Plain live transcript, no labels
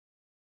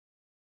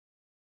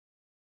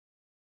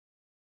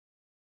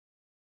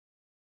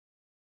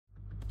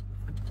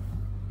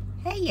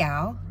Hey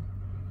y'all.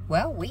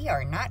 Well, we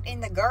are not in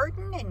the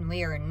garden and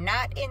we are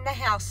not in the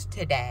house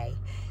today.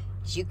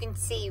 As you can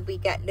see, we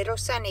got little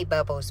Sunny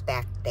Bubbles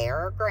back there,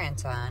 our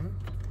grandson.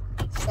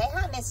 Say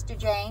hi, Mr.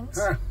 James.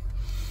 Huh.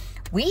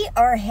 We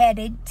are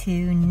headed to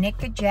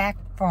Nickajack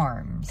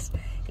Farms.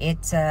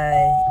 It's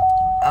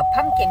a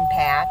pumpkin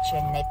patch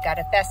and they've got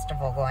a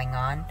festival going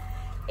on.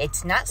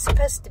 It's not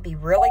supposed to be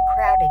really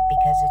crowded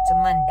because it's a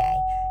Monday.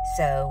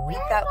 So we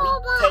thought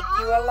we'd take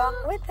you along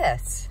with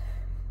us.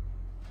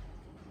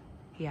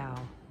 Y'all,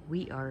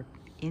 we are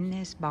in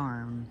this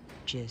barn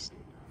just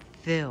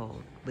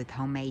filled with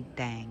homemade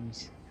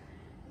things.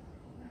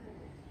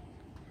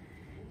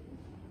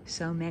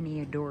 So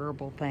many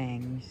adorable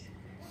things.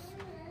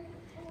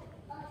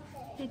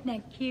 Isn't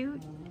that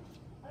cute?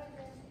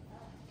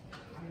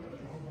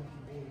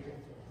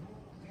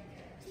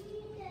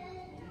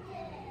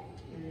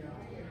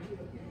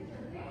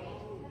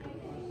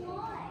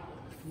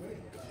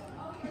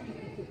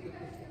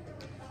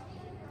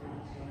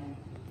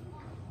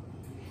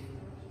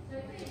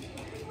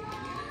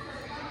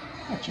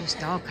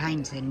 Just all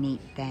kinds of neat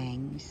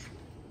things.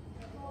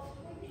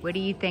 What do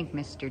you think,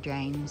 Mr.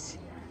 James?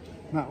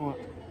 Not what?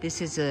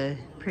 This is a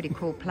pretty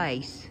cool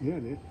place. Yeah,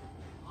 it is.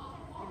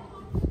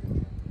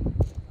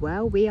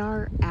 Well, we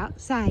are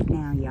outside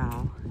now,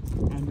 y'all.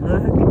 And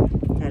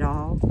look at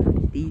all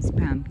these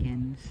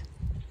pumpkins.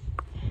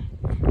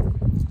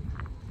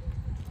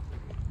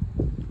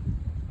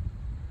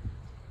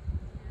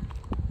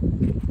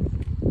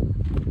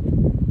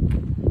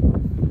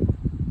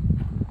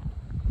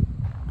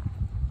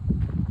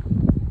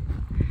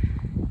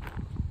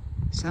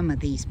 Some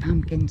of these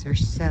pumpkins are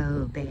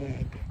so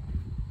big.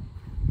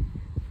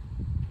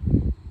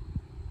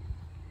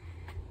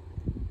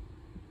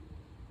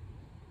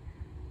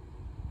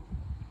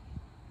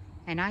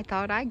 And I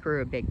thought I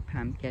grew a big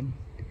pumpkin.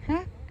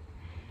 Huh?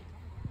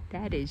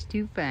 That is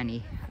too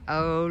funny.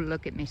 Oh,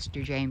 look at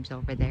Mr. James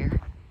over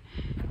there.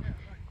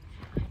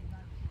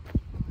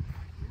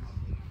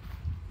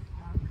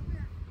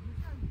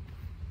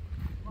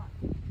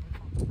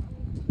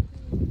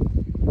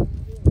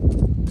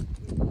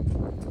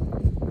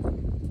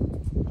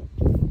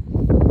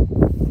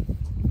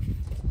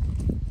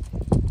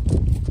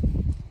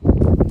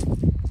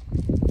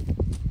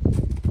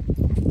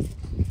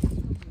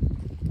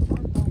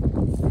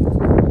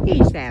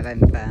 He's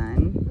having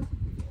fun.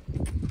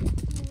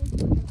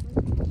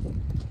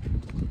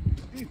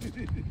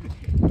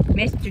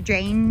 Mr.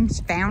 James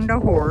found a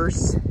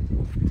horse.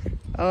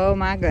 Oh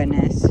my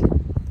goodness.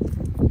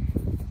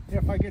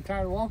 If I get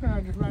tired of walking,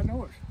 I just ride the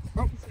horse.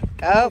 Oh,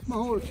 Oh, my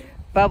horse.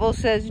 Bubble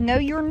says, no,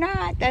 you're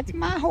not. That's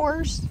my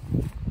horse.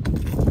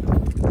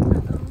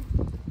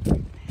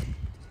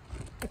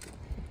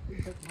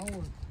 That's my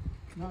horse.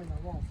 No, I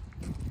won't.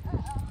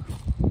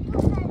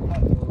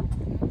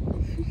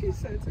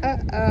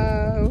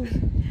 Uh-oh.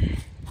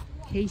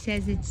 He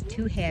says it's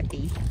too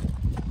heavy.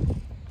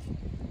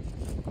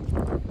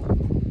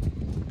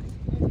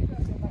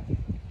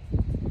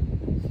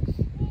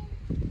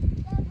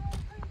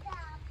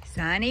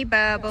 Sunny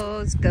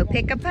Bubbles, go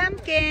pick a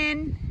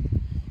pumpkin.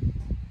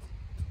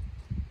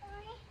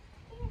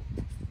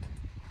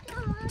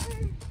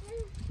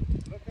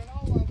 Look at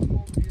all of them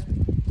over here.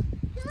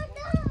 Look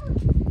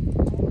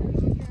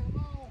at them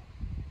all.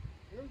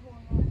 Here's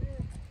one right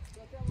here.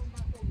 Look that one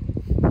back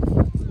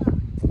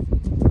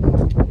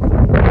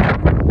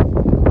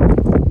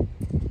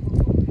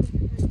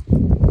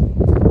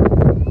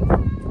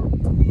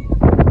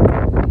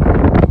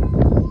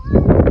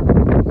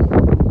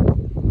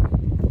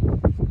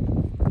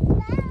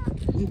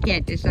He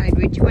can't decide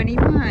which one he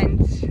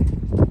wants.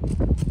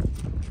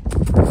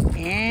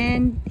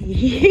 And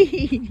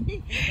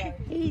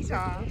he's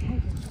off.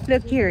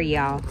 Look here,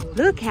 y'all.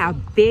 Look how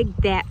big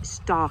that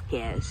stalk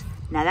is.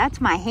 Now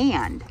that's my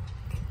hand.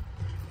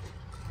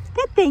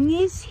 That thing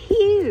is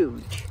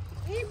huge.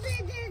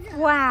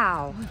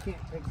 Wow. You can't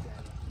take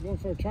that. Going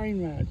for a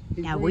train ride.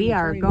 He's Now bringing we the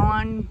are train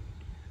going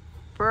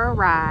for a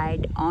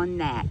ride on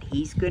that.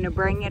 He's going to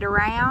bring it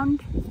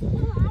around.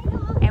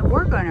 And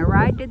we're going to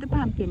ride to the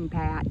pumpkin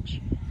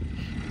patch.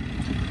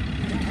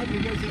 I hope he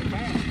goes that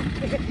fast.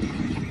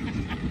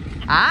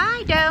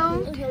 I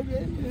don't.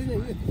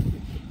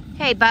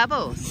 Hey,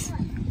 Bubbles,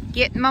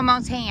 get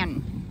Momo's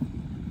hand.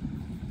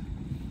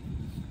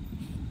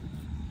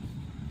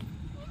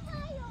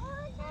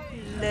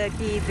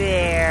 Looky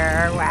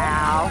there,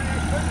 wow.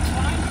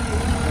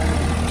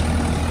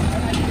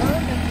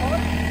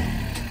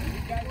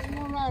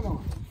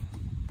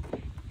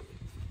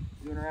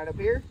 You want to ride up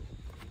here?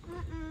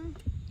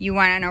 You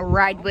want to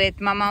ride with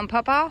Mama and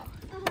Papa?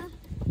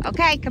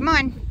 Okay, come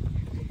on.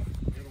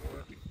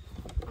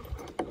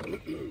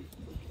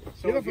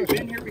 So have you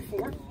been here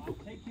before? I'll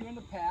take you in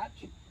the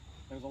patch.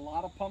 There's a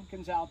lot of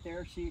pumpkins out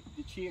there. Did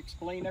she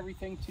explain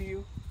everything to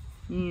you?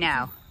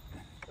 No.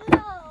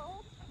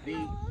 No.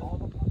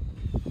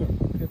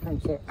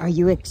 Are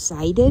you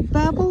excited,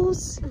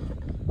 Bubbles?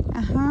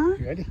 Uh-huh.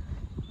 You ready?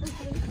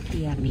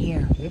 Yeah, I'm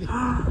here. Ready?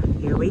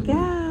 Here we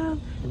go.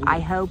 I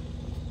hope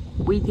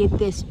we get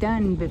this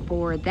done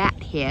before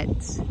that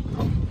hits.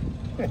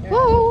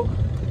 Whoa.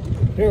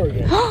 Here we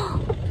go.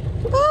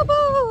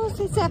 Bubbles,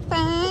 is that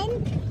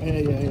fun?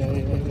 Yeah.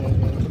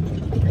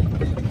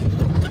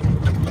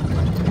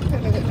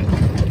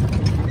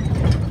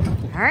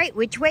 All right,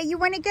 which way you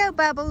want to go,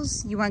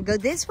 Bubbles? You want to go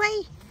this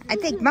way? I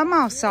think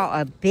Mama saw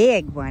a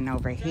big one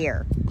over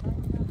here.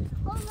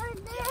 Over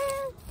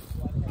there.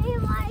 They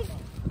like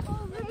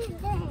over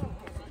there.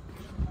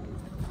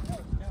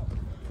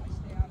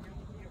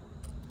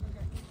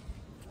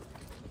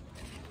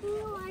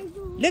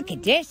 Look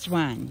at this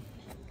one.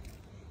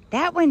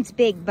 That one's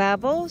big,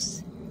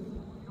 Bubbles.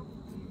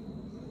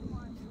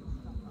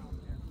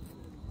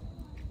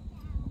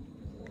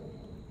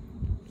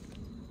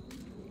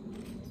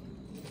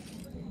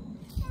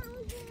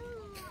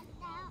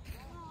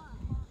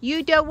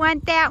 You don't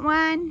want that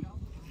one?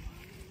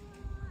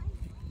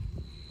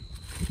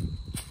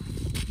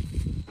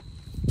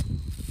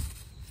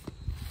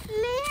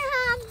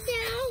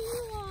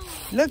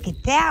 Look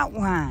at that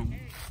one.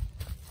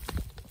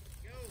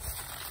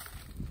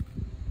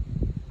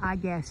 I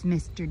guess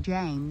Mr.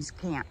 James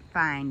can't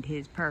find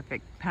his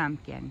perfect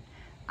pumpkin.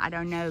 I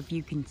don't know if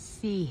you can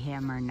see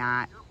him or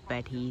not,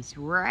 but he's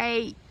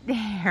right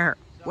there,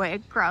 way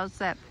across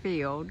that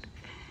field.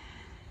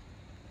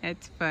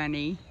 It's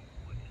funny.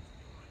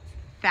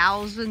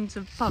 Thousands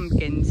of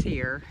pumpkins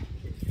here.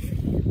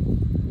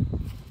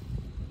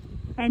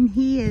 And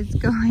he is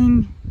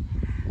going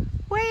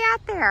way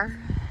out there.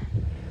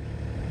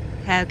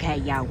 Okay,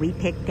 y'all, we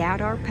picked out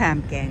our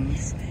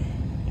pumpkins.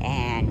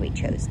 And we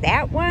chose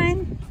that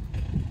one.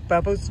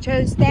 Bubbles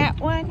chose that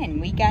one, and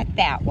we got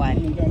that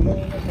one.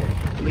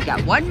 We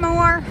got one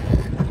more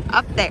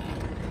up there.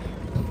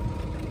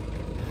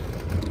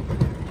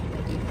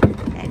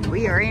 And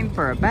we are in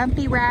for a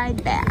bumpy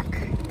ride back.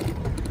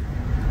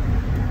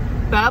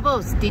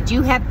 Bubbles, did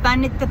you have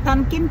fun at the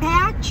pumpkin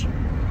patch?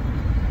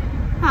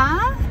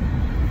 Huh?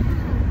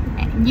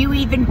 And you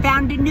even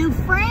found a new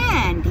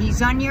friend.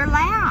 He's on your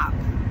lap.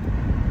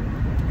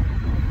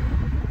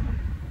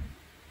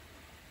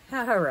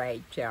 All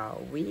right,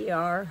 y'all, we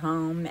are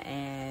home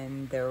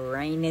and the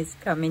rain is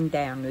coming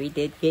down. We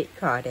did get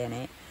caught in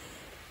it,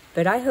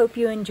 but I hope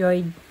you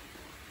enjoyed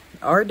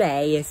our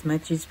day as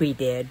much as we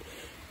did.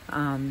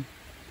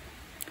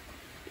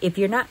 If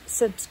you're not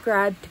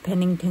subscribed to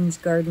Pennington's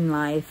Garden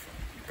Life,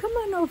 come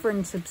on over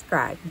and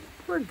subscribe.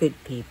 We're good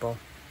people.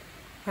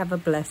 Have a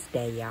blessed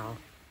day, y'all.